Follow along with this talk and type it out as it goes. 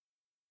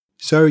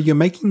So you're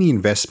making the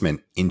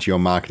investment into your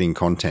marketing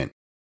content.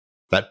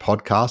 That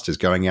podcast is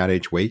going out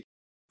each week,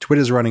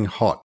 Twitter's running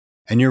hot,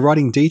 and you're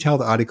writing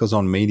detailed articles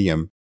on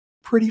Medium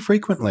pretty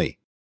frequently.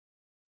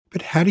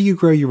 But how do you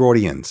grow your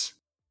audience?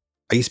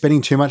 Are you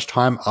spending too much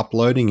time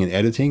uploading and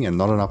editing and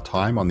not enough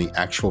time on the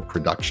actual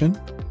production?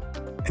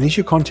 And is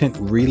your content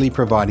really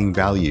providing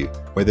value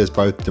where there's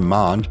both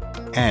demand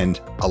and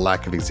a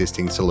lack of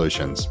existing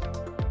solutions?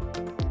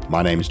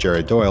 My name is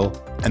Jared Doyle,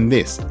 and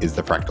this is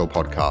the Fractal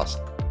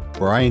Podcast,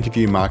 where I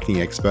interview marketing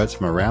experts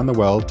from around the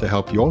world to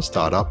help your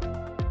startup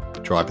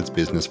drive its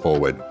business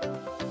forward.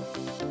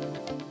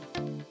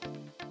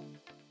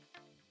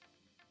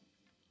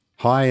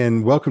 Hi,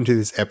 and welcome to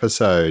this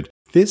episode.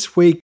 This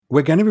week,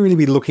 we're going to really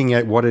be looking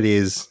at what it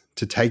is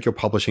to take your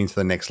publishing to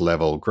the next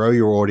level, grow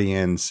your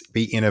audience,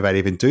 be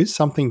innovative, and do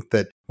something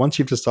that once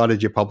you've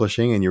decided you're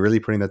publishing and you're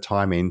really putting the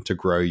time in to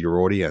grow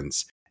your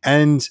audience.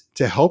 And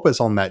to help us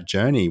on that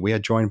journey, we are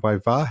joined by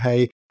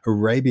Vahe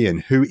Arabian,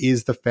 who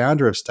is the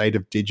founder of State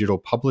of Digital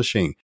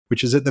Publishing,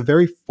 which is at the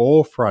very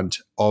forefront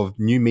of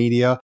new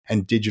media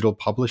and digital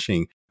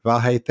publishing.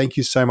 Vahe, thank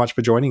you so much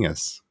for joining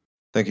us.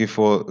 Thank you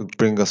for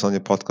bringing us on your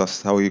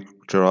podcast. How are you,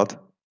 Gerard?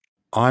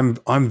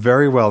 I'm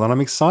very well, and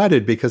I'm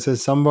excited because as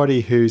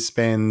somebody who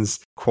spends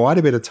quite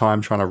a bit of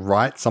time trying to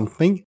write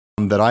something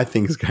that I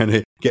think is going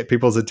to get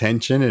people's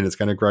attention and it's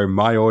going to grow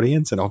my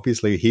audience. And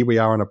obviously here we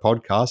are on a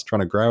podcast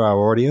trying to grow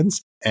our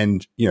audience.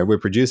 And, we're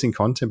producing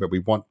content, but we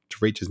want to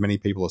reach as many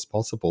people as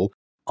possible.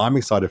 I'm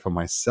excited for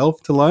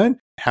myself to learn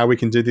how we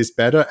can do this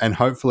better. And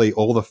hopefully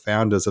all the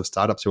founders of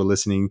startups who are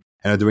listening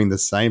and are doing the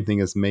same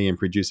thing as me and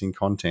producing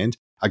content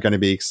are going to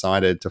be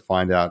excited to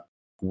find out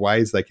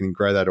ways they can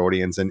grow that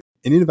audience and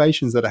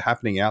innovations that are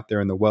happening out there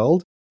in the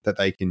world that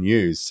they can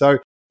use. So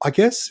I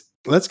guess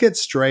let's get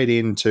straight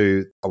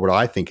into what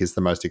I think is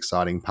the most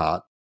exciting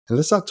part. And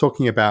let's start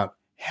talking about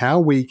how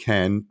we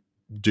can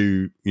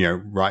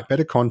write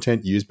better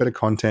content, use better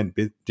content,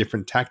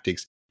 different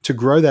tactics to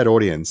grow that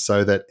audience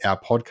so that our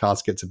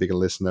podcast gets a bigger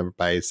listener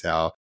base,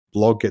 our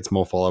blog gets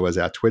more followers,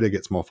 our Twitter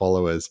gets more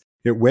followers.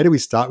 Where do we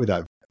start with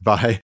that,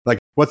 Vahe? Like,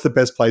 what's the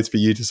best place for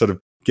you to sort of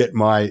get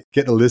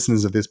the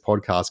listeners of this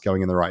podcast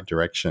going in the right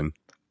direction?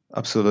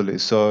 Absolutely.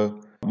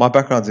 So my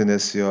background's in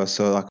SEO.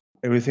 So like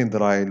everything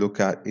that I look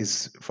at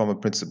is from a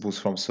principles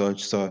from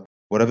search. So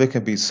whatever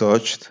can be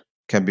searched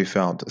can be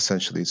found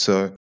essentially.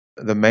 So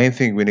the main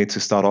thing we need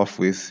to start off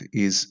with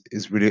is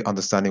really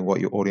understanding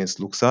what your audience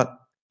looks at.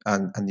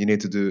 And you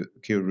need to do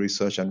keyword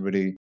research and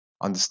really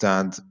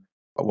understand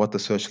what the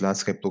search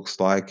landscape looks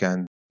like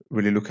and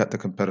really look at the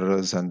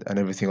competitors and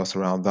everything else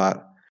around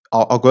that.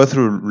 I'll go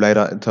through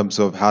later in terms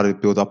of how to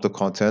build up the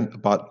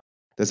content, but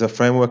there's a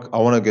framework. I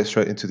want to get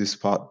straight into this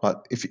part,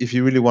 but if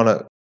you really want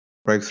to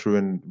break through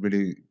and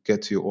really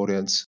get to your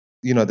audience,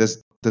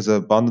 there's an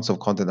abundance of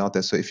content out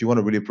there. So if you want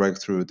to really break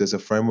through, there's a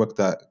framework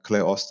that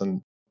Claire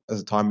Austin,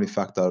 as a timely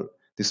factor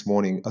this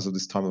morning, as of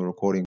this time of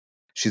recording,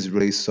 she's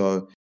released.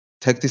 So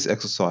take this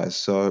exercise.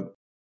 So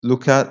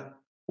look at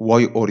what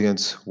your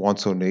audience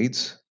wants or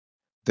needs,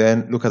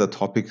 then look at the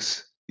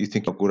topics you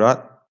think you're good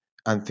at,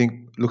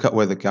 and look at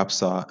where the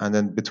gaps are, and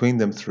then between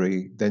them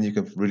three, then you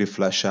can really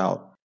flesh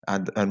out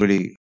and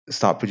really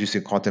start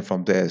producing content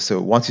from there.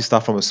 So once you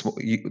start from a small,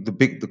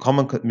 the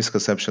common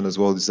misconception as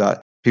well is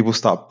that people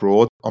start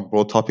broad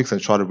topics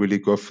and try to really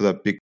go for the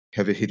big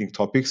heavy hitting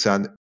topics,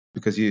 and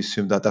because you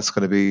assume that that's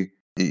going to be,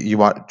 you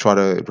might try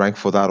to rank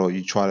for that, or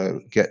you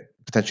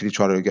potentially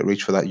try to get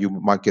reach for that, you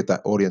might get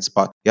that audience.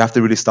 But you have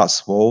to really start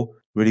small,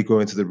 really go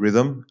into the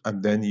rhythm,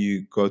 and then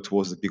you go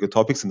towards the bigger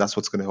topics, and that's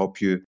what's going to help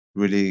you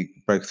really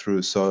break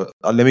through. So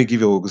let me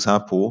give you an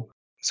example.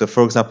 So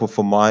for example,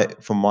 from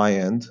my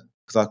end,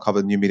 because I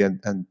covered new media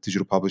and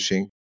digital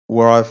publishing,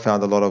 where I've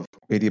found a lot of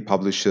media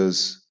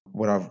publishers,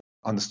 when I've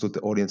understood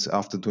the audience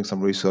after doing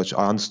some research,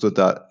 I understood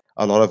that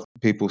a lot of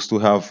people still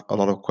have a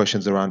lot of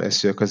questions around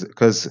SEO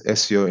because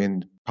SEO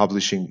in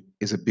publishing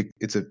is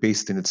it's a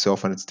beast in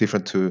itself, and it's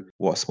different to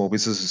what small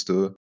businesses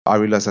do. I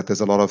realized that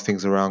there's a lot of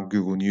things around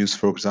Google News,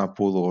 for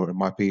example, or it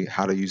might be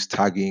how to use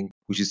tagging,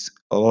 which is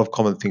a lot of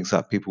common things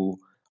that people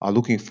are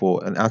looking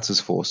for and answers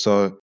for.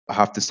 So I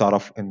have to start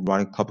off in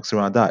writing topics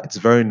around that. It's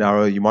very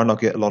narrow. You might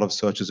not get a lot of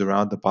searches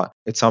around it, but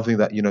it's something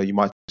that you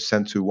might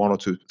send to one or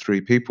two,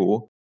 three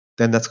people.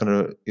 Then that's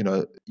going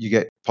to, you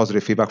get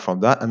positive feedback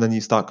from that. And then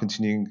you start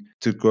continuing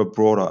to go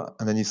broader.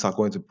 And then you start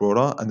going to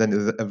broader. And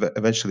then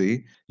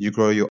eventually you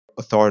grow your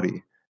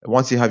authority. And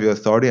once you have your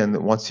authority and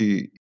once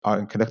you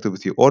are connected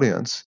with your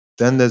audience,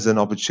 then there's an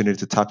opportunity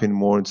to tap in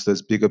more into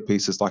those bigger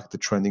pieces like the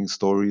trending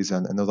stories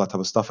and all that type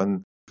of stuff.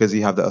 And because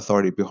you have the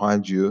authority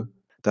behind you,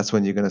 that's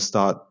when you're going to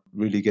start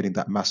really getting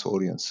that mass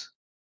audience.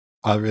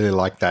 I really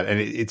like that. And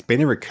it's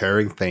been a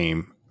recurring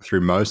theme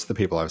through most of the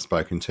people I've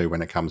spoken to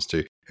when it comes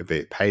to be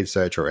it paid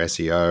search or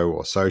SEO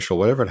or social,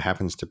 whatever it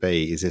happens to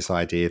be, is this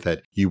idea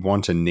that you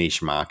want a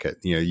niche market.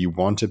 You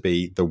want to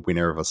be the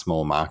winner of a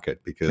small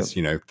market because,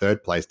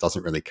 third place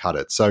doesn't really cut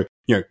it. So,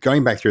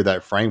 going back through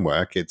that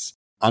framework, it's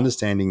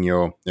understanding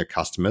your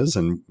customers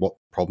and what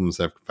problems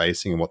they're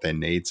facing and what their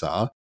needs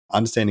are,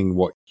 understanding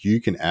what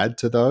you can add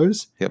to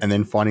those, Yep. and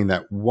then finding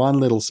that one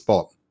little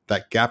spot,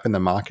 that gap in the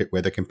market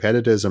where the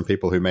competitors and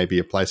people who maybe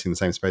are placing the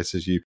same space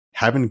as you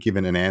haven't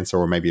given an answer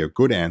or maybe a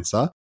good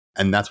answer.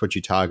 And that's what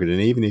you target.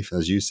 And even if,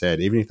 as you said,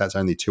 even if that's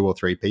only 2 or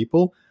 3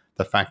 people,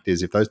 the fact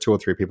is if those 2 or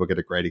 3 people get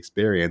a great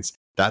experience,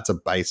 that's a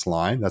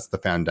baseline. That's the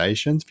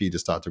foundations for you to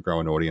start to grow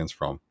an audience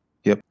from.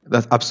 Yep,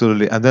 that's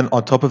absolutely. And then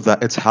on top of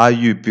that, it's how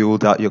you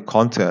build out your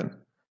content,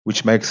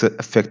 which makes it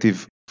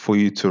effective for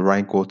you to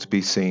rank or to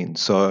be seen.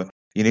 So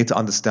you need to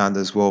understand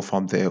as well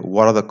from there,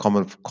 what are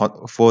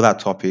the for that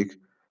topic,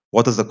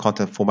 what does the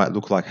content format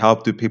look like? How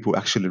do people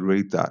actually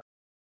read that?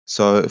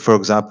 So, for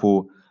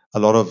example, a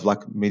lot of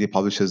like media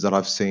publishers that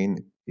I've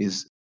seen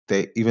is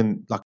they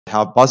even like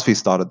how BuzzFeed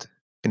started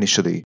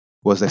initially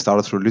was they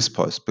started through list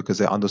posts because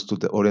they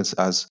understood the audience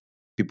as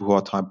people who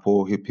are time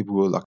poor, people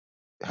who like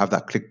have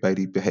that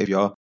clickbaity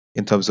behavior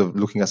in terms of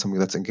looking at something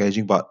that's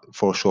engaging, but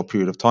for a short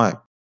period of time.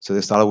 So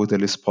they started with their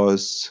list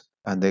posts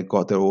and they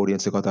got their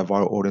audience, they got that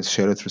viral audience,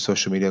 shared it through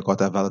social media, got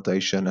that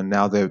validation, and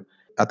now they're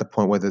at the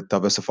point where they're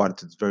diversified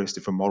into various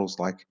different models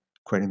like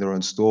creating their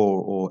own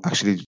store or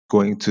actually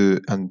going to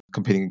and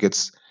competing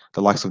against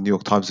the likes of New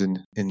York Times in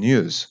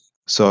news.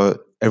 So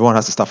everyone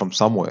has to start from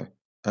somewhere.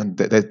 And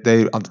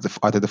they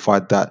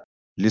identified that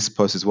list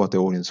post is what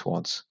their audience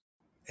wants.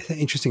 It's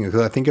interesting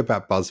because I think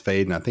about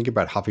BuzzFeed and I think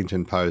about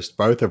Huffington Post,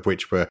 both of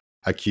which were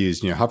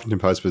accused. Huffington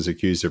Post was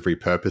accused of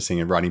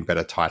repurposing and writing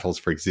better titles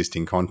for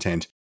existing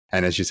content.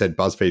 And as you said,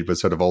 BuzzFeed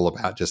was sort of all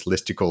about just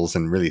listicles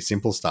and really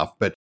simple stuff.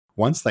 But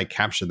once they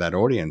captured that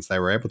audience, they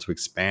were able to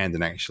expand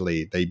and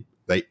actually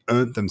they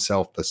earned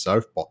themselves the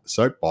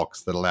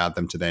soapbox that allowed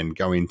them to then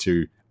go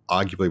into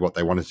arguably what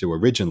they wanted to do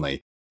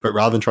originally. But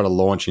rather than try to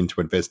launch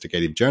into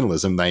investigative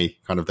journalism, they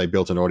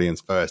built an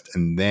audience first,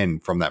 and then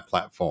from that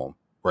platform,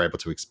 were able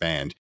to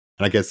expand.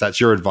 And I guess that's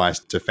your advice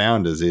to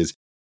founders is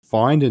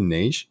find a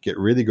niche, get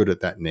really good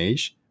at that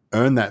niche,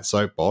 earn that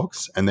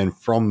soapbox, and then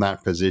from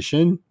that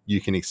position,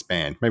 you can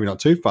expand. Maybe not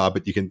too far,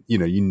 but you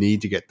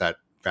need to get that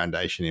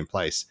foundation in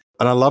place.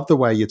 And I love the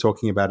way you're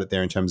talking about it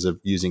there in terms of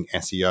using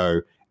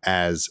SEO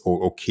as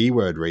or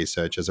keyword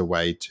research as a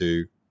way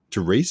to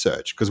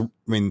research. Because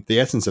the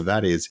essence of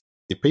that is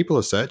if people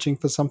are searching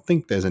for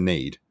something, there's a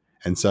need.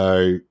 And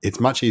so it's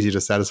much easier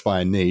to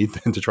satisfy a need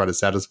than to try to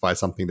satisfy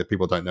something that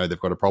people don't know they've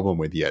got a problem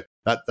with yet.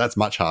 That's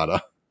much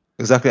harder.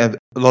 Exactly. And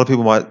a lot of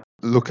people might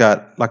look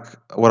at, like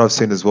what I've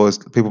seen as well, is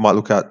people might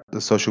look at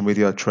the social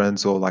media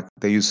trends or like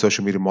they use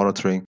social media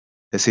monitoring.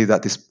 They see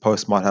that this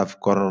post might have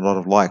gotten a lot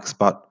of likes,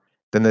 but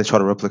then they try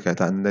to replicate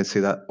that and they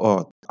see that,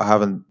 oh, I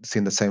haven't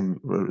seen the same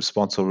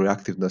response or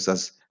reactiveness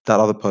as that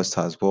other post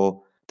has.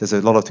 Well, there's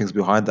a lot of things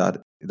behind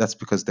that. That's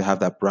because they have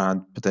that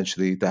brand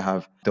potentially.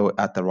 They're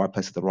at the right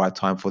place at the right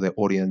time for their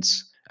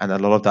audience. And a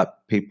lot of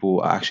that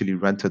people are actually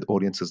rented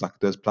audiences, like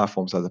those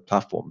platforms are the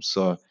platforms.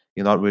 So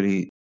you're not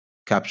really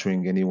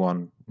capturing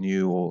anyone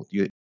new or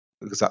you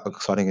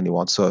exciting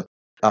anyone. So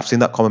I've seen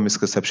that common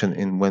misconception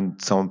in when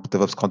someone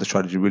develops content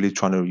strategy, really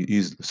trying to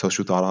use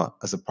social data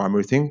as a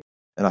primary thing.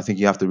 And I think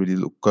you have to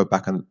really go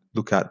back and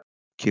look at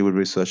keyword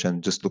research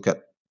and just look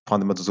at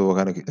fundamentals of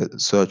organic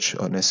search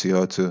on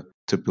SEO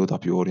to build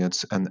up your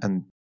audience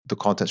and the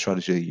content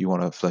strategy you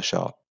want to flesh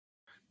out.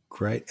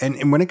 Great.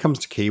 And when it comes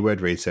to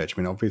keyword research,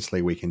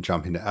 obviously we can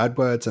jump into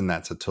AdWords and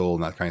that's a tool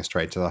and that's going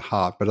straight to the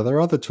heart. But are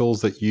there other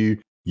tools that you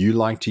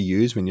like to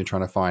use when you're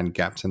trying to find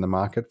gaps in the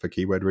market for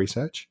keyword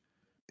research?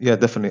 Yeah,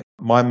 definitely.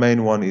 My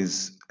main one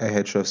is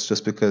Ahrefs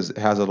just because it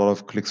has a lot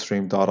of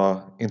clickstream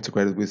data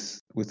integrated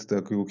with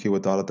the Google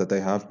keyword data that they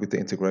have with the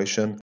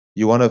integration.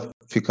 You want to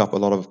pick up a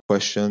lot of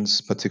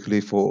questions,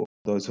 particularly for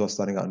those who are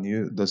starting out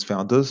new, those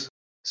founders.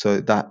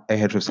 So that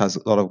Ahrefs has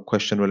a lot of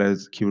question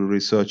related keyword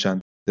research.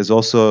 And there's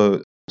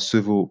also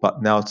Suvu,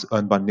 but now it's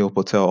owned by Neil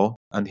Patel,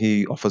 and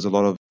he offers a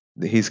lot of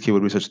his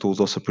keyword research tools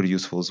also pretty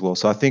useful as well.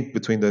 So I think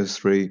between those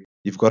three,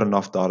 you've got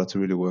enough data to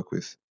really work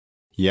with.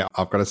 Yeah,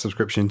 I've got a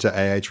subscription to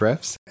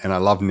Ahrefs and I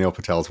love Neil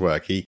Patel's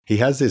work. He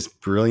has this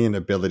brilliant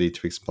ability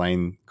to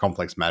explain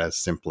complex matters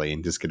simply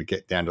and just going to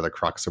get down to the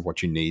crux of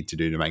what you need to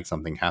do to make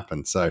something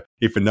happen. So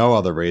if for no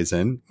other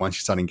reason, once you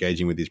start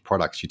engaging with his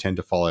products, you tend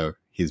to follow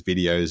his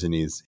videos and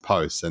his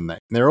posts and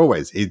they're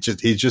always, he's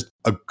just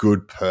a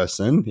good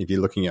person. If you're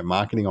looking at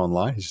marketing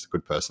online, he's just a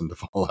good person to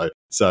follow.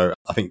 So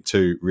I think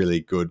 2 really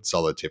good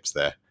solid tips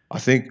there. I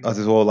think as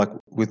well, like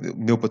with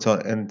Neil Patel,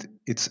 and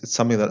it's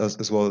something that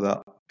as well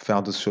that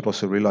founders should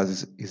also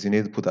realize is you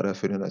need to put that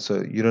effort in it.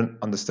 So you don't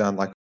understand,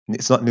 like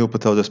it's not Neil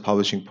Patel just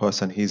publishing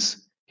person.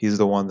 He's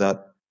the one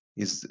that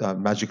is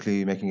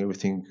magically making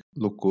everything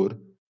look good.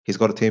 He's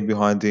got a team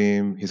behind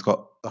him. He's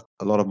got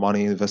a lot of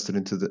money invested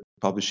into the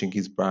publishing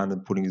his brand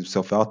and putting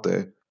himself out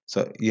there.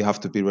 So you have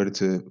to be ready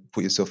to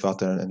put yourself out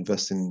there and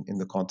invest in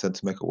the content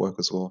to make it work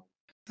as well.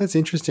 That's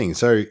interesting.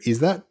 So is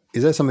that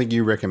something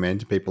you recommend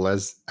to people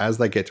as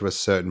they get to a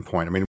certain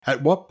point?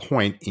 At what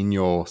point in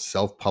your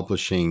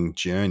self-publishing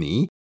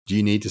journey do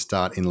you need to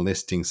start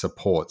enlisting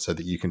support so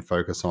that you can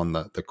focus on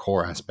the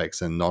core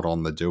aspects and not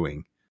on the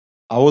doing?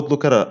 I would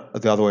look at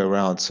it the other way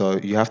around. So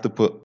you have to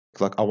put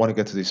like, I want to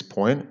get to this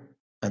point.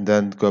 and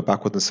then go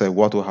backward and say,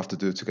 what do I have to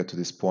do to get to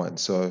this point?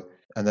 So,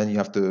 and then you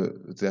have to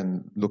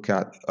then look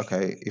at,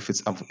 okay, if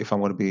I'm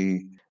going to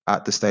be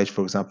at the stage,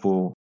 for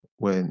example,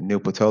 where Neil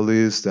Patel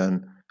is,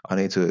 then I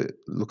need to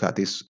look at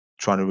this,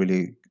 trying to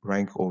really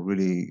rank or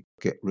really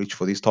get reach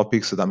for these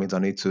topics. So that means I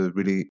need to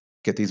really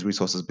get these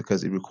resources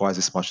because it requires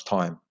this much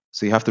time.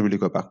 So you have to really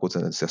go backwards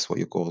and assess what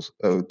your goals,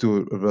 do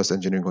a reverse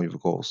engineering on your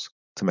goals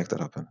to make that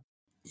happen.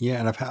 Yeah,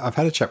 and I've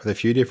had a chat with a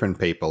few different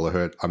people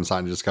who I'm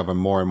starting to discover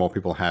more and more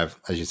people have,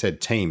 as you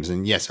said, teams.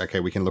 And yes, okay,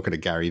 we can look at a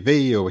Gary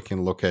Vee or we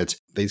can look at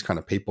these kind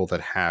of people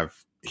that have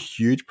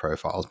huge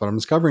profiles, but I'm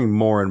discovering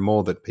more and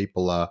more that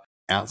people are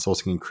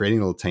outsourcing and creating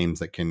little teams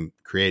that can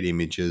create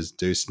images,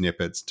 do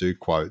snippets, do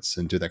quotes,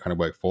 and do that kind of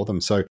work for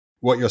them. So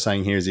what you're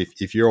saying here is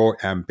if your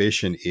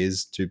ambition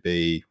is to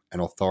be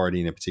an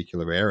authority in a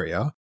particular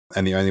area,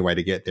 and the only way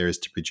to get there is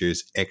to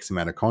produce X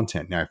amount of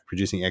content. Now, if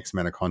producing X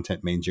amount of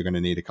content means you're going to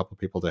need a couple of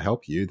people to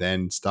help you,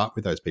 then start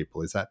with those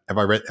people. Is that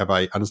have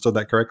I understood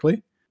that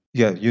correctly?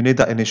 Yeah, you need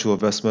that initial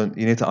investment.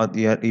 You need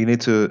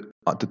to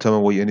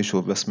determine what your initial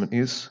investment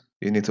is.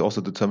 You need to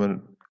also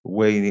determine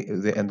where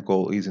the end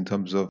goal is in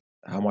terms of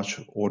how much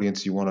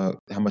audience you want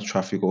to, how much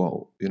traffic,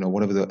 or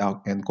whatever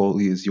the end goal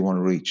is you want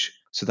to reach.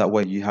 So that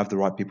way you have the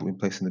right people in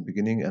place in the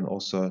beginning and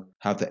also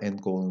have the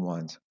end goal in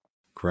mind.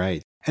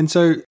 Great. And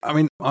so, I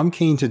mean, I'm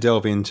keen to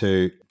delve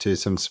into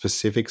some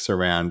specifics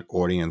around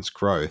audience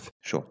growth.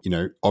 Sure.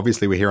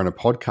 Obviously we're here on a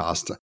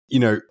podcast.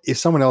 If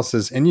someone else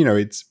is, and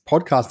it's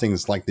podcasting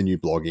is like the new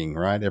blogging,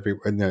 right?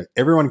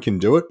 Everyone can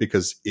do it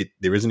because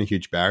there isn't a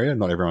huge barrier.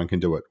 Not everyone can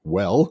do it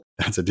well.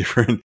 That's a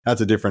different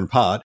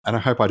part. And I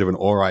hope I do an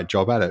all right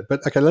job at it.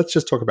 But okay, let's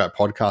just talk about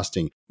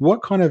podcasting.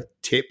 What kind of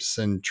tips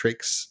and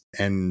tricks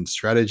and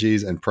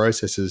strategies and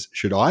processes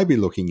should I be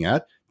looking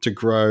at to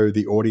grow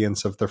the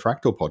audience of the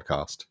Fractal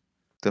podcast?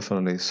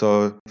 Definitely.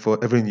 So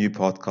for every new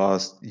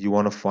podcast, you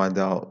want to find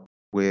out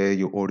where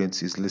your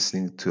audience is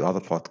listening to other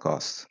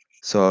podcasts.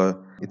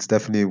 So it's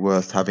definitely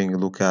worth having a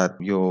look at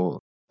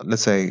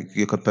let's say,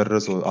 your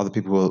competitors or other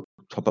people who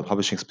are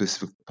publishing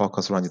specific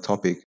podcasts around your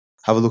topic.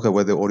 Have a look at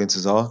where their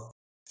audiences are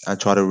and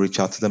try to reach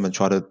out to them and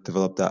try to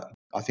develop that.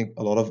 I think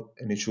a lot of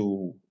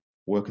initial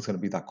work is going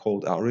to be that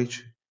cold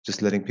outreach,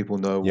 just letting people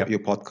know what Yep. your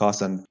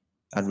podcast and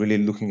really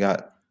looking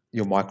at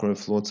your micro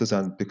influencers.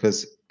 And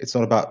because it's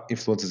not about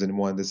influencers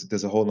anymore, and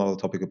there's a whole nother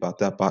topic about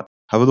that, but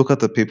have a look at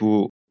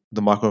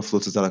the micro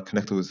influencers that are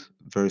connected with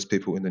various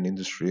people in an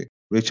industry.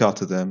 Reach out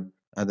to them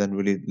and then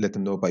really let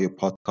them know about your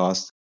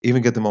podcast.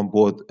 Even get them on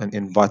board and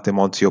invite them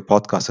onto your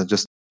podcast and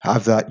just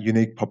have that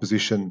unique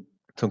proposition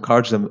to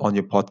encourage them on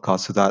your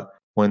podcast so that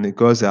when it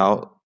goes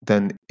out,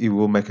 then it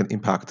will make an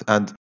impact.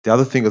 And the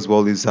other thing as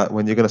well is that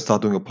when you're going to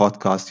start doing a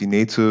podcast, you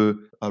need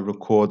to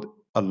record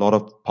a lot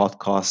of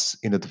podcasts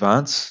in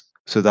advance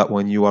so that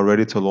when you are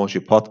ready to launch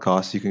your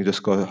podcast, you can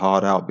just go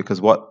hard out. Because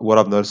what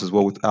I've noticed as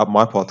well with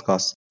my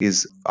podcast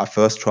is I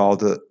first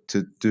trialed it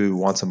to do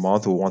once a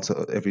month or once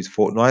every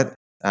fortnight,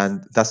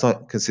 and that's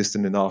not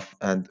consistent enough.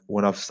 And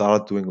when I've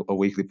started doing a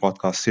weekly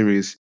podcast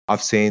series,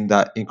 I've seen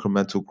that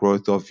incremental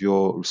growth of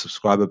your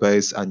subscriber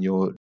base and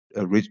your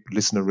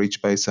listener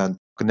reach base. And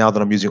now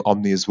that I'm using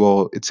Omni as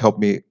well, it's helped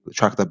me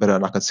track that better,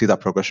 and I can see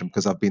that progression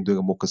because I've been doing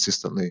it more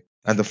consistently.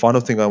 And the final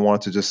thing I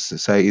wanted to just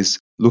say is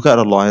look at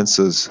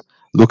alliances.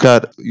 Look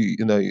at,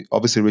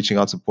 obviously reaching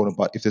out is important,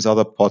 but if there's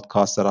other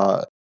podcasts that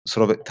are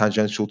sort of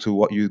tangential to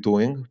what you're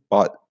doing,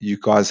 but you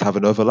guys have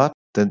an overlap,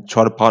 then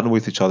try to partner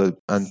with each other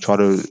and try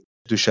to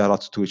do shout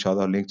outs to each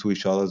other, link to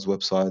each other's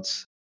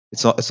websites.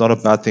 It's not a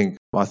bad thing.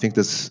 I think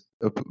there's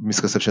a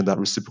misconception that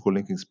reciprocal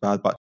linking is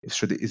bad, but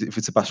if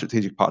it's about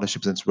strategic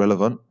partnerships and it's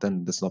relevant,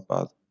 then that's not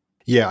bad.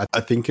 Yeah, I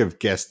think of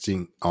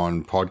guesting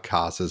on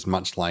podcasts as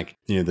much like,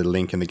 the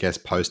link and the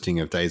guest posting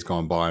of Days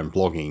Gone By and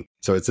blogging.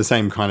 So it's the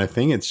same kind of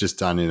thing. It's just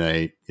done in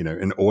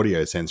an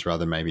audio sense rather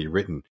than maybe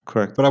written.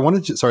 Correct. But I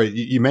wanted to, sorry,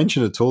 you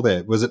mentioned a tool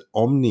there. Was it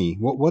Omni?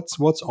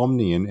 What's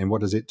Omni and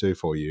what does it do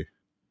for you?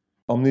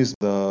 Omni is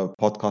the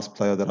podcast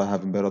player that I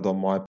have embedded for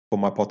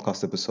my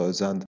podcast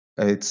episodes, and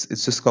it's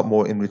just got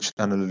more enriched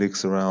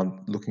analytics around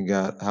looking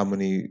at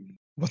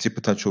what's your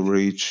potential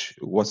reach,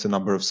 what's the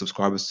number of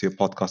subscribers to your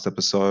podcast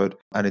episode,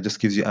 and it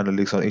just gives you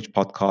analytics on each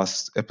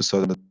podcast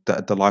episode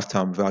and the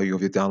lifetime value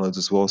of your downloads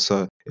as well.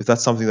 So if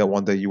that's something that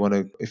one day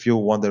if you're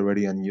one day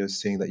ready and you're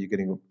seeing that you're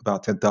getting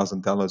about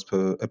 10,000 downloads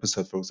per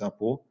episode, for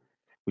example,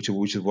 which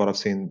is what I've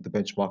seen the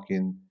benchmark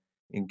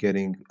in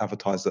getting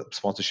advertised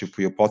sponsorship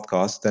for your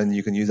podcast, then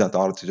you can use that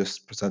data to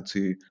just present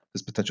to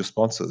these potential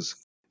sponsors.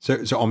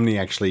 So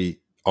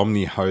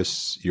Omni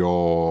hosts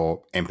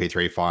your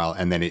MP3 file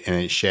and then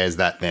it shares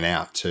that then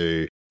out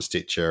to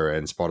Stitcher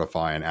and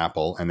Spotify and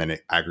Apple, and then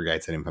it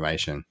aggregates that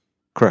information.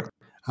 Correct.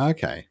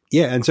 Okay.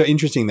 Yeah, and so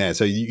interesting there.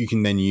 So you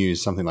can then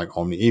use something like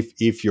Omni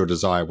if your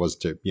desire was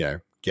to,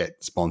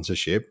 get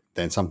sponsorship,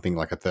 then something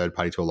like a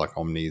third-party tool like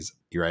Omni's,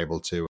 you're able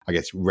to, I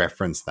guess,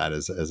 reference that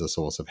as a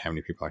source of how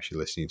many people are actually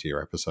listening to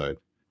your episode.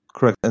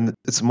 Correct. And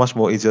it's much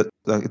more easier.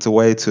 Like, it's a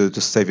way to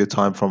just save your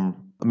time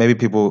from maybe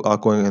people are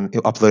going and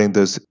uploading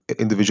those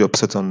individual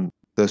episodes on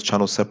those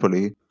channels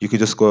separately. You could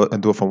just go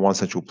and do it from one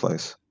central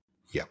place.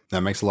 Yeah,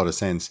 that makes a lot of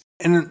sense.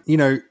 And,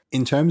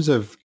 in terms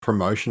of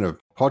promotion of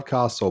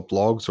podcasts or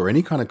blogs or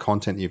any kind of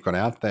content you've got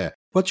out there,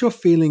 what's your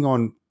feeling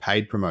on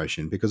paid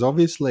promotion? Because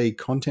obviously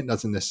content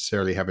doesn't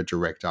necessarily have a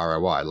direct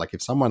ROI. Like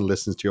if someone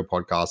listens to your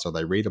podcast or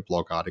they read a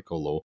blog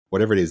article or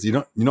whatever it is,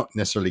 you're not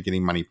necessarily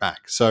getting money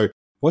back. So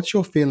what's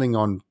your feeling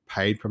on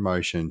paid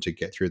promotion to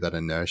get through that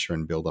inertia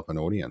and build up an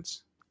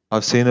audience?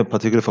 I've seen it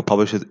particularly for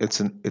publishers.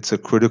 It's a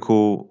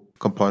critical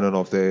component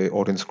of their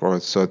audience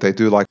growth. So they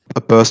do like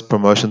a burst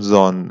promotions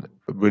on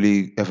a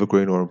really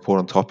evergreen or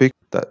important topic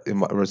that it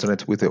might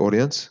resonate with the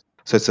audience.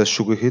 So it's a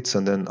sugar hits,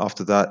 and then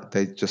after that,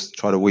 they just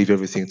try to weave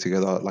everything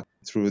together, like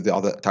through the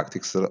other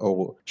tactics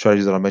or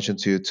strategies that I mentioned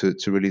to you,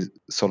 to really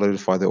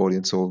solidify the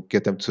audience or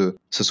get them to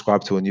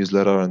subscribe to a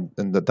newsletter, and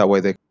that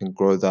way they can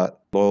grow that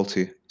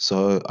loyalty.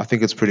 So I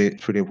think it's pretty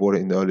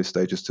important in the early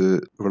stages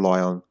to rely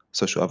on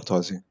social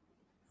advertising.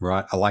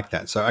 Right. I like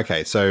that.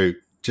 So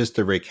just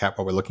to recap,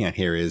 what we're looking at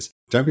here is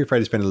don't be afraid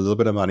to spend a little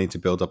bit of money to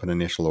build up an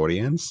initial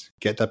audience,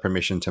 get that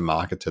permission to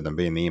market to them,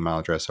 be an email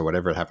address or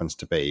whatever it happens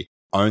to be,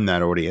 own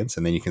that audience,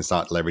 and then you can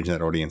start leveraging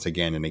that audience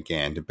again and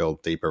again to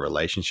build deeper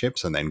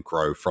relationships and then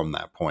grow from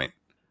that point.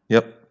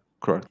 Yep,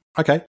 correct.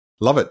 Okay.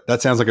 Love it.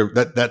 That sounds like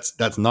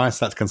that's nice.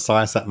 That's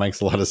concise. That makes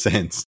a lot of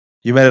sense.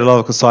 You made it a lot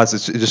of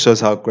concise. It just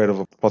shows how great of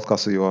a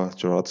podcaster you are,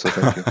 Gerard. So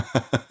thank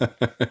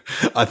you.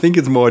 I think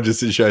it's more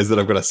just it shows that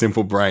I've got a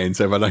simple brain.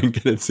 So if I don't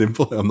get it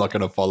simple, I'm not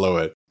going to follow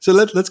it. So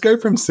let's go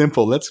from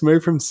simple. Let's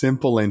move from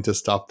simple into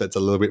stuff that's a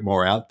little bit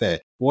more out there.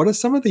 What are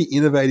some of the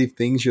innovative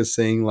things you're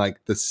seeing, like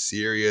the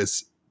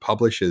serious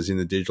publishers in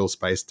the digital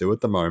space do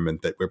at the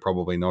moment that we're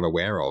probably not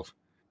aware of?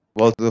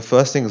 Well, the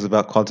first thing is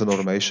about content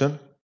automation.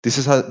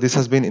 This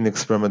has been in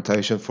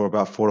experimentation for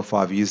about 4 to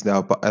 5 years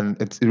now,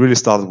 and it really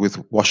started with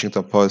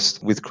Washington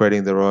Post with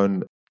creating their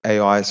own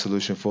AI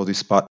solution for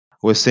this. But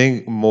we're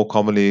seeing more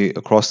commonly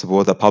across the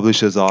board that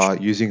publishers are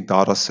using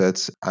data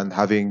sets and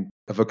having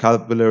a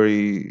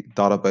vocabulary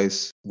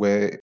database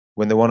where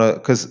when they want to,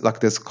 because like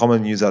there's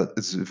common news that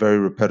is very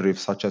repetitive,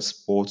 such as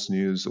sports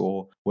news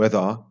or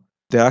weather,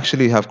 they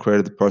actually have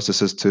created the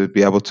processes to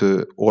be able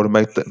to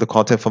automate the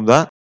content from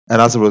that.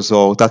 And as a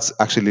result, that's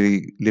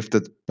actually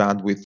lifted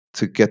bandwidth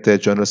to get their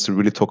journalists to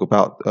really talk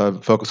about,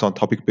 focus on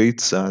topic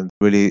beats and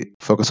really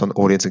focus on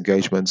audience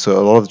engagement. So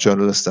a lot of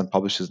journalists and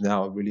publishers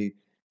now are really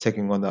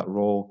taking on that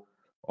role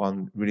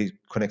on really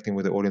connecting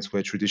with the audience,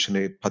 where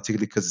traditionally,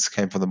 particularly because this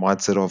came from the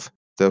mindset of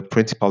the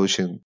printing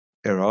publishing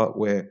era,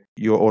 where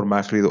you're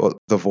automatically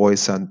the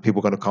voice and people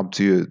are going to come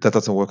to you. That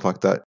doesn't work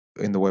like that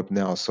in the web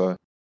now. So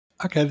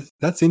Okay,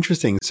 that's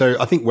interesting. So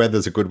I think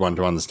weather's a good one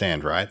to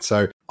understand, right?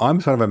 So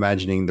I'm sort of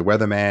imagining the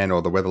weatherman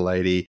or the weather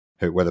lady,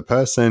 weather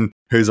person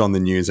who's on the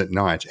news at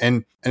night.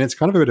 And it's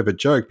kind of a bit of a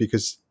joke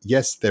because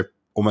yes, they're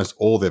almost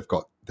all they've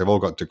all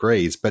got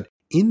degrees, but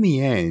in the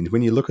end,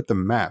 when you look at the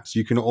maps,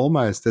 you can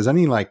almost there's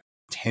only like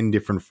 10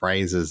 different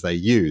phrases they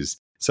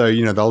use. So,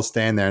 they'll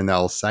stand there and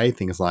they'll say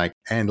things like,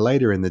 and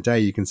later in the day,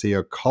 you can see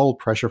a cold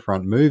pressure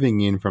front moving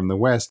in from the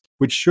west,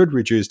 which should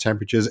reduce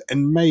temperatures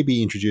and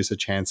maybe introduce a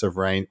chance of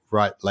rain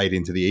right late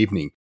into the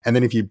evening. And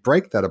then if you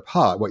break that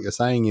apart, what you're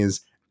saying is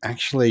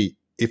actually,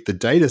 if the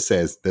data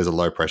says there's a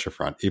low pressure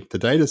front, if the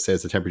data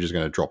says the temperature is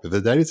going to drop, if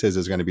the data says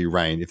there's going to be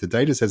rain, if the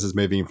data says it's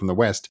moving in from the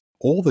west,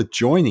 all the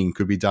joining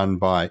could be done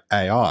by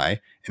AI,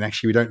 and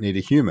actually we don't need a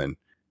human.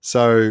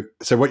 So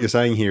what you're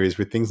saying here is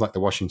with things like the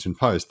Washington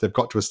Post, they've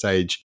got to a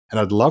stage, and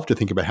I'd love to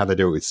think about how they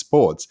do it with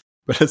sports,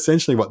 but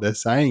essentially what they're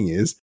saying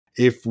is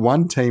if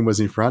one team was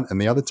in front and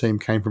the other team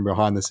came from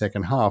behind the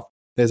second half,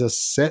 there's a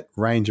set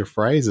range of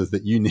phrases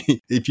that you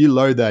need. If you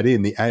load that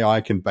in, the AI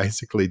can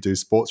basically do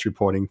sports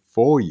reporting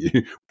for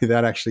you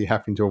without actually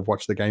having to have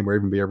watched the game or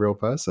even be a real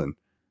person.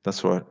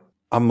 that's right.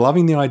 I'm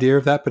loving the idea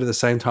of that, but at the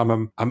same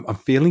time, I'm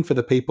feeling for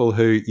the people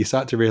who you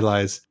start to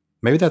realize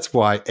maybe that's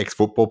why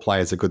ex-football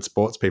players are good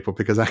sports people,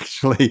 because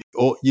actually,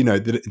 or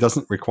it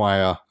doesn't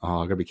require. Oh,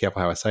 I've got to be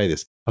careful how I say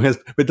this. But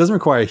it doesn't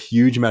require a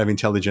huge amount of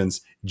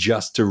intelligence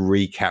just to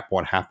recap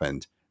what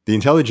happened. The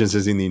intelligence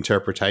is in the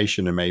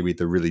interpretation and maybe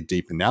the really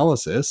deep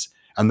analysis,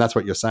 and that's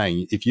what you're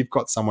saying. If you've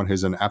got someone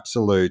who's an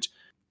absolute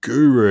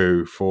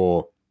guru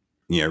for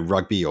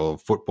rugby or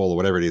football or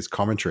whatever it is,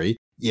 commentary,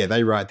 yeah,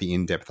 they write the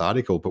in-depth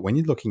article. But when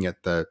you're looking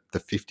at the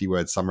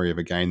 50-word summary of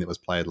a game that was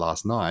played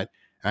last night,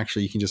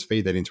 actually you can just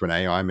feed that into an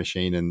AI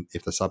machine, and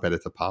if the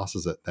sub-editor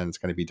passes it, then it's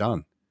going to be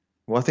done.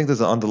 Well, I think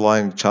there's an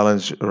underlying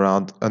challenge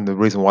around, and the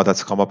reason why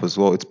that's come up as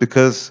well, it's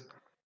because,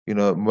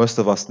 most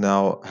of us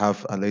now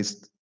have at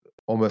least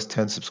almost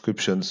 10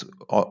 subscriptions,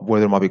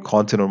 whether it might be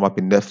content or it might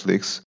be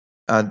Netflix.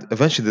 And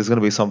eventually there's going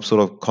to be some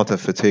sort of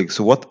content fatigue.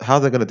 So how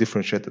they're going to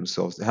differentiate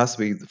themselves? It has to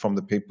be from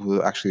the people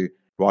who are actually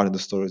writing the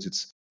stories.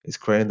 It's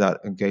creating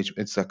that engagement,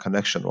 it's that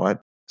connection, right?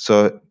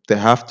 So they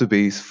have to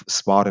be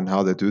smart in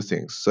how they do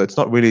things. So it's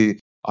not really,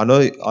 I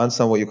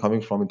understand where you're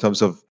coming from in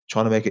terms of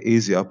trying to make it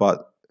easier,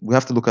 but we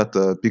have to look at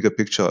the bigger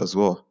picture as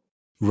well.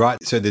 Right.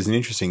 So there's an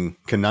interesting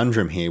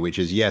conundrum here, which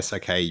is, yes,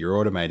 okay, you're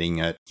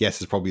automating it.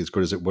 Yes, it's probably as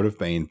good as it would have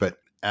been. But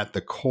at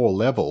the core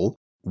level,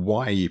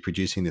 why are you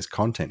producing this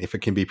content? If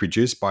it can be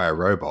produced by a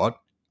robot,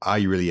 are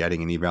you really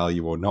adding any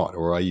value or not?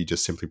 Or are you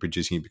just simply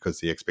producing it because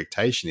the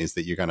expectation is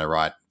that you're going to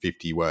write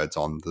 50 words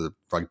on the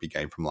rugby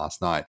game from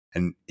last night?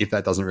 And if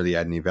that doesn't really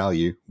add any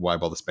value, why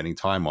bother spending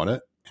time on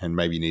it? And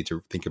maybe you need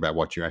to think about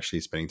what you're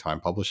actually spending time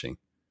publishing.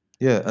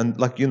 Yeah, and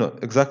like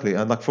exactly,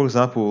 and like for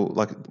example,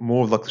 like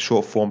more of like the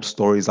short form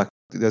stories. Like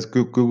there's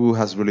Google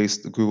has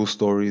released Google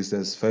Stories,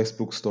 there's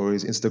Facebook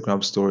Stories,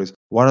 Instagram Stories.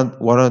 Why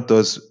don't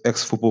those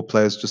ex football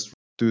players just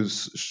do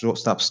short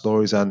snap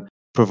stories and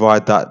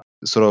provide that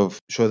sort of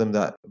show them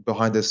that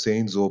behind the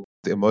scenes or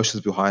the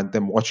emotions behind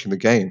them watching the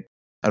game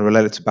and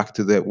relate it to back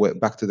to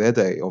their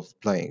day of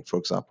playing, for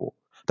example.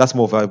 That's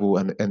more valuable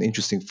and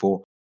interesting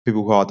for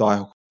people who are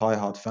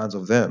diehard fans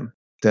of them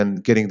than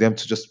getting them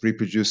to just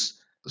reproduce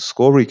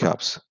score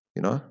recaps,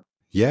 you know?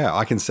 Yeah,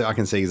 I can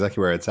see exactly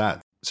where it's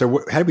at.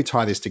 So how do we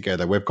tie this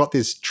together? We've got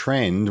this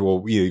trend,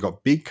 or you've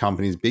got big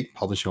companies, big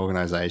publishing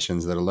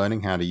organizations that are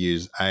learning how to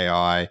use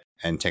AI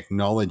and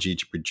technology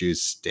to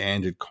produce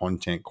standard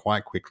content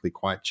quite quickly,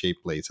 quite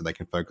cheaply, so they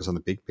can focus on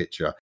the big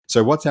picture.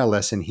 So what's our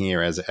lesson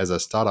here as a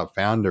startup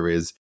founder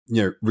is,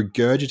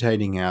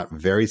 regurgitating out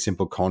very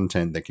simple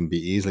content that can be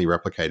easily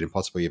replicated,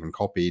 possibly even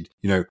copied.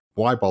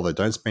 Why bother?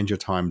 Don't spend your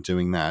time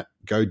doing that.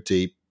 Go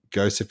deep,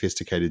 go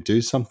sophisticated,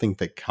 do something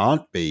that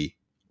can't be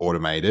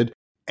automated,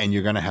 and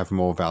you're going to have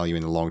more value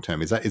in the long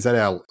term. Is that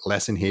our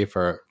lesson here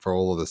for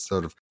all of the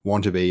sort of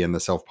want to be and the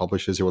self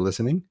publishers who are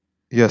listening?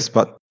 Yes,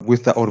 but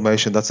with that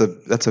automation, that's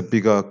a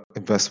bigger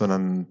investment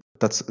and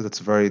that's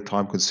very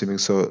time consuming.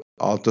 So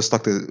I'll just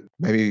like to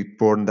maybe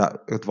broaden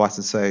that advice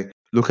and say,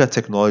 look at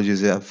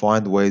technologies and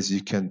find ways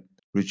you can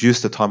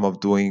reduce the time of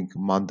doing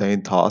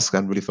mundane tasks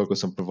and really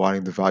focus on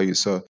providing the value.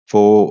 So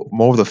for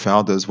more of the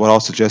founders, what I'll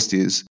suggest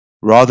is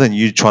rather than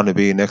you trying to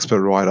be an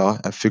expert writer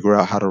and figure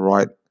out how to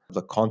write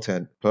the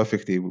content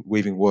perfectly,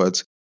 weaving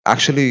words,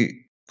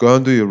 actually go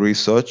and do your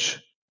research,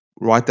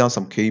 write down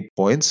some key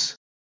points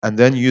and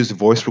then use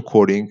voice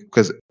recording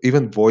because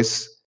even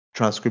voice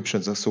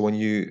transcriptions. And so when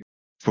you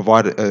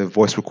provide a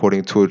voice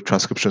recording to a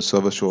transcription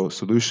service or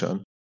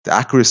solution, the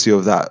accuracy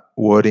of that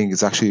wording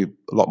is actually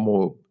a lot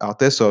more out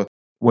there. So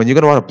when you're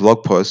going to write a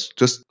blog post,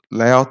 just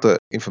lay out the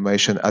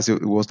information as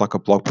it was like a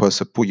blog post.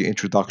 So put your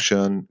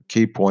introduction,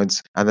 key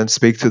points, and then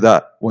speak to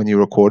that when you're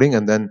recording,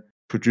 and then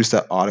produce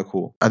that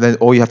article. And then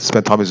all you have to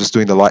spend time is just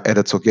doing the light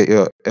edits or get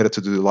your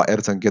editor to do the light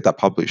edits and get that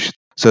published.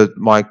 So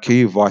my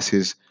key advice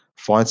is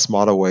find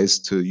smarter ways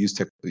to use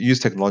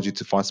technology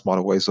to find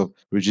smarter ways of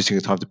reducing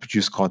the time to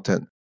produce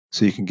content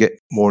so you can get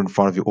more in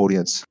front of your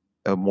audience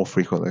more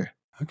frequently.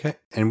 Okay.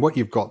 And what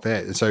you've got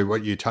there, so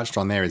what you touched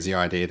on there is the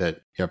idea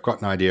that I've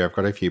got an idea, I've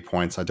got a few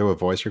points, I do a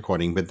voice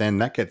recording, but then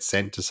that gets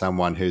sent to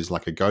someone who's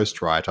like a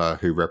ghostwriter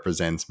who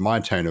represents my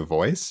tone of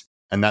voice.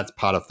 And that's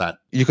part of that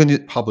You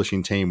can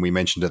publishing team we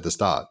mentioned at the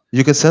start.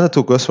 you can send it to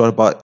a ghostwriter,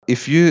 but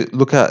if you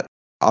look at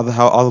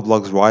how other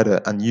blogs write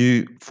it and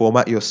you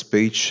format your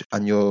speech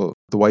and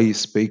the way you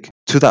speak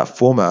to that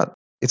format,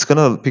 it's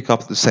gonna pick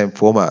up the same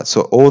format.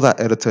 So all that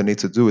editor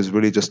needs to do is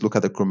really just look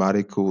at the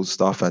grammatical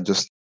stuff and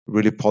just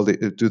really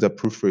do the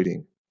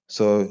proofreading.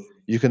 So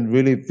you can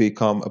really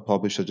become a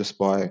publisher just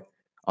by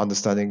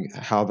understanding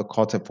how the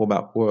content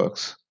format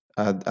works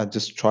and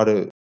just try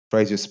to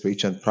phrase your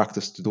speech and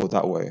practice to do it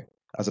that way,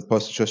 as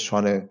opposed to just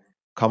trying to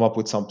come up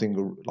with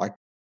something like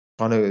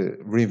trying to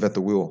reinvent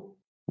the wheel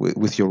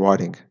with your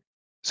writing.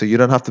 So you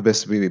don't have to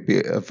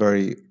you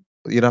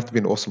don't have to be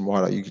an awesome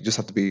writer. You just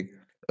have to be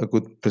a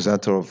good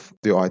presenter of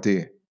the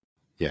idea.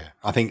 Yeah,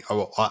 I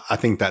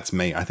think that's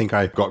me. I think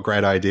I've got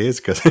great ideas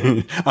because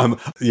I'm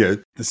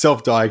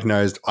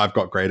self-diagnosed. I've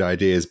got great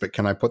ideas, but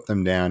can I put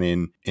them down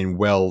in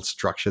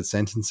well-structured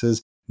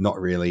sentences? Not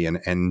really.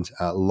 And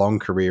a long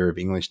career of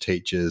English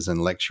teachers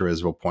and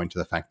lecturers will point to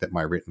the fact that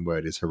my written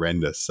word is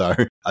horrendous. So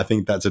I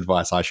think that's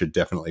advice I should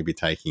definitely be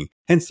taking.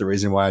 Hence the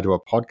reason why I do a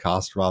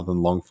podcast rather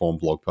than long-form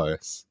blog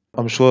posts.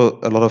 I'm sure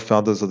a lot of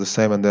founders are the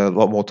same and they're a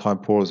lot more time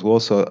poor as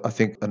well. So I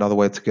think another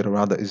way to get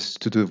around that is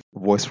to do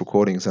voice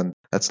recordings. And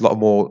that's a lot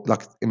more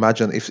like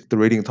imagine if the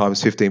reading time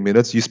is 15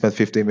 minutes, you spend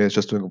 15 minutes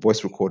just doing a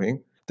voice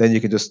recording. Then you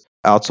can just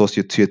outsource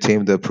to your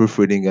team the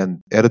proofreading and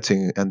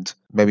editing. And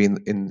maybe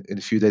in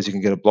a few days, you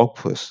can get a blog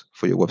post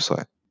for your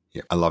website.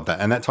 Yeah, I love that.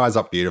 And that ties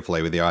up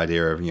beautifully with the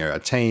idea of, a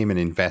team and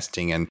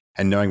investing and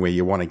knowing where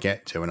you want to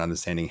get to and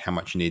understanding how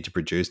much you need to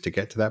produce to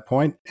get to that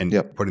point and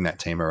Yep, putting that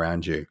team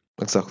around you.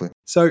 exactly.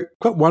 So,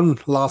 got one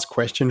last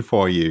question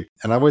for you.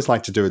 And I always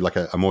like to do like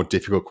a more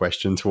difficult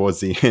question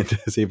towards the end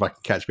to see if I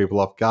can catch people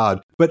off guard.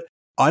 But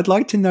I'd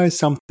like to know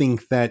something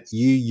that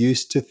you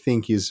used to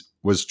think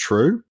was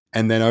true.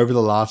 And then over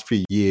the last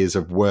few years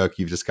of work,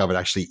 you've discovered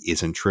actually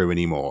isn't true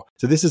anymore.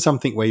 So this is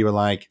something where you were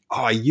like,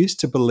 oh, I used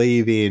to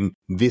believe in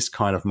this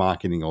kind of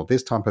marketing or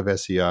this type of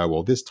SEO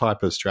or this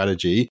type of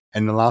strategy.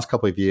 And in the last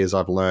couple of years,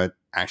 I've learned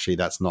actually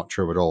that's not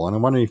true at all. And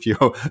I'm wondering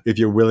if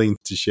you're willing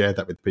to share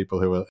that with people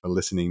who are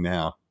listening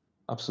now.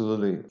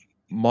 Absolutely.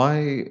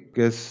 My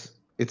guess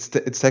it's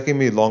taking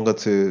me longer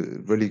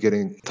to really get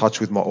in touch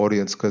with my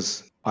audience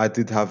because I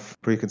did have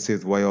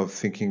preconceived way of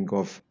thinking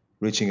of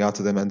reaching out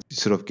to them and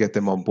sort of get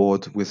them on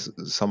board with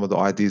some of the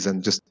ideas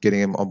and just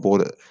getting them on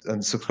board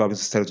and subscribing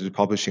to State of Digital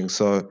Publishing.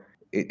 So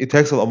it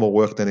takes a lot more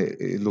work than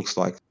it looks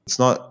like. It's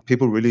not,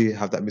 people really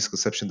have that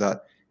misconception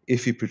that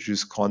if you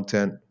produce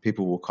content,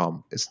 people will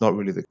come. It's not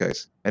really the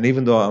case. And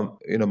even though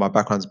my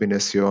background's been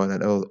SEO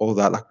and all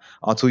that, like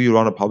until you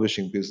run a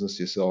publishing business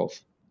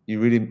yourself, you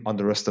really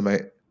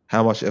underestimate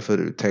how much effort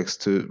it takes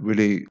to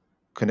really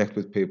connect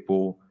with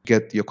people,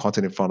 get your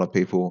content in front of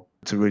people,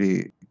 to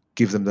really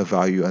give them the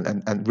value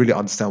and really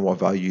understand what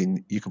value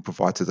you can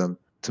provide to them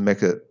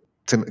to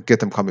get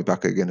them coming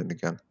back again and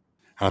again.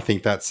 I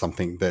think that's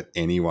something that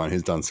anyone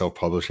who's done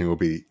self-publishing will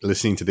be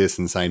listening to this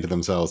and saying to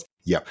themselves,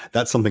 yep,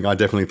 that's something I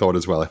definitely thought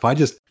as well. If I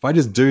just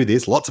do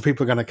this, lots of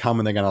people are going to come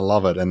and they're going to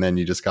love it. And then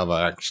you discover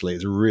actually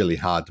it's really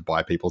hard to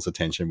buy people's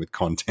attention with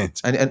content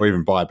or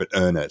even buy, but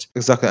earn it.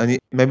 Exactly. And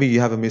maybe you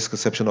have a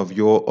misconception of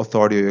your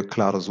authority or your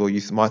clout as well.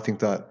 You might think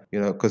that,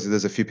 because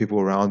there's a few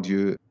people around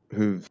you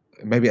who've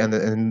maybe,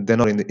 and they're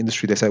not in the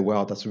industry, they say,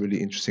 wow, that's a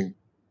really interesting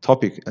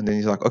topic. And then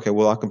you're like, okay,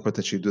 well, I can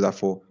potentially do that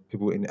for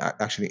people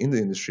actually in the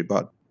industry.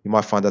 But you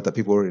might find out that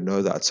people already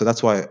know that. So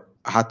that's why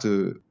I had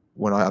to,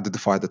 when I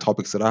identified the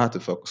topics that I had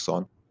to focus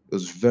on, it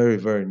was very,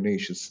 very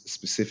niche and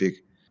specific,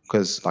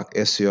 because like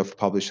SEO for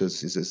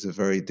publishers is a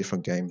very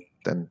different game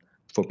than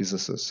for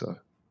businesses. So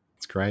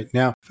it's great.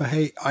 Now,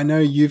 Fahey, I know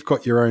you've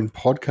got your own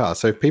podcast.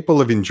 So if people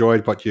have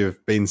enjoyed what you've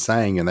been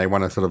saying and they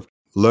want to sort of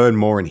learn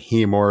more and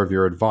hear more of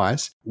your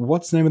advice,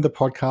 what's the name of the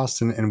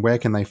podcast and where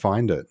can they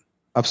find it?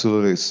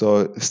 Absolutely.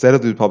 So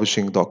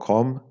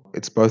stateofdigitalpublishing.com.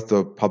 It's both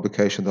the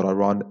publication that I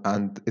run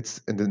and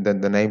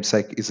then the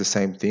namesake is the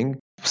same thing.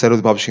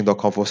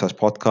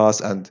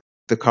 stateofdigitalpublishing.com/podcast. And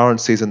the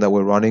current season that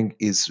we're running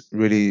is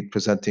really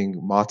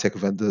presenting MarTech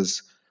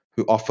vendors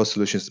who offer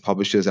solutions to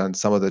publishers and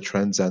some of the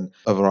trends and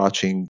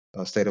overarching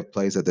state of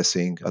plays that they're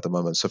seeing at the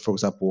moment. So for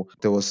example,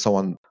 there was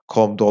someone,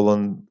 Colm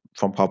Dolan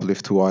from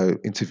Publift, who I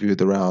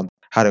interviewed around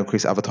how to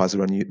increase advertiser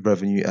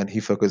revenue, and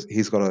he's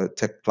got a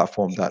tech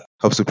platform that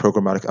helps with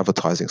programmatic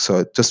advertising.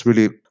 So just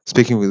really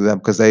speaking with them,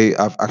 because they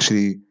are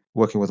actually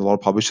working with a lot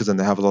of publishers and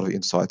they have a lot of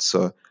insights.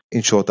 So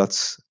in short,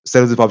 that's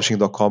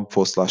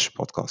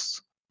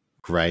stateofthepublishing.com/podcasts.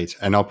 Great.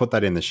 And I'll put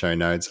that in the show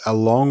notes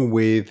along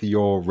with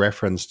your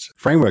referenced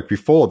framework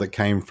before that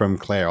came from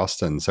Claire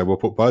Austin. So we'll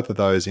put both of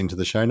those into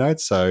the show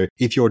notes. So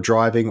if you're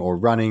driving or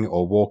running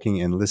or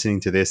walking and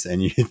listening to this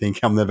and you think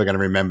I'm never going to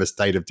remember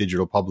State of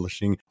Digital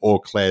Publishing or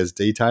Claire's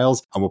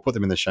details, and we'll put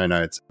them in the show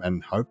notes,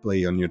 and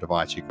hopefully on your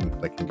device you can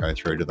click and go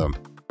through to them.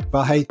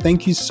 But hey,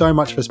 thank you so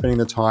much for spending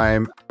the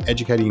time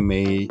educating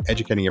me,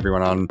 educating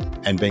everyone on,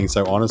 and being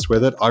so honest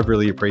with it. I've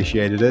really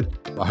appreciated it.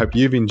 I hope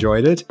you've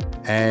enjoyed it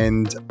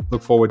and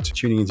look forward to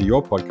tuning into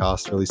your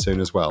podcast really soon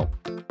as well.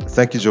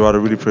 Thank you, Gerard. I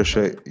really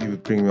appreciate you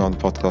bringing me on the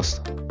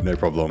podcast. No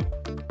problem.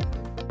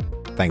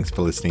 Thanks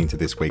for listening to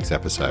this week's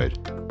episode.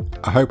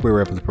 I hope we were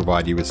able to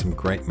provide you with some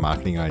great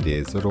marketing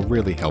ideas that will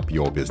really help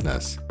your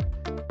business.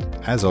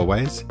 As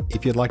always,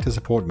 if you'd like to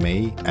support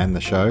me and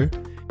the show,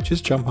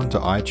 just jump onto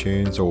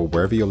iTunes or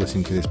wherever you're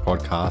listening to this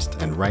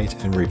podcast and rate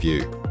and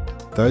review.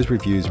 Those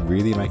reviews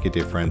really make a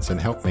difference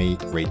and help me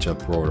reach a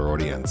broader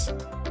audience.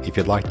 If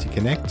you'd like to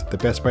connect, the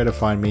best way to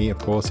find me, of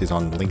course, is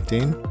on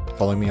LinkedIn,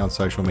 following me on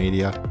social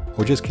media,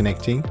 or just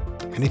connecting.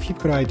 And if you've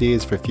got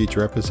ideas for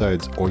future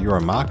episodes or you're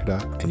a marketer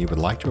and you would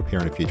like to appear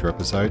in a future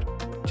episode,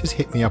 just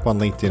hit me up on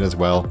LinkedIn as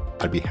well.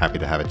 I'd be happy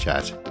to have a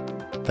chat.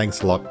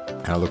 Thanks a lot,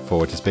 and I look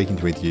forward to speaking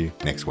with you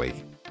next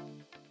week.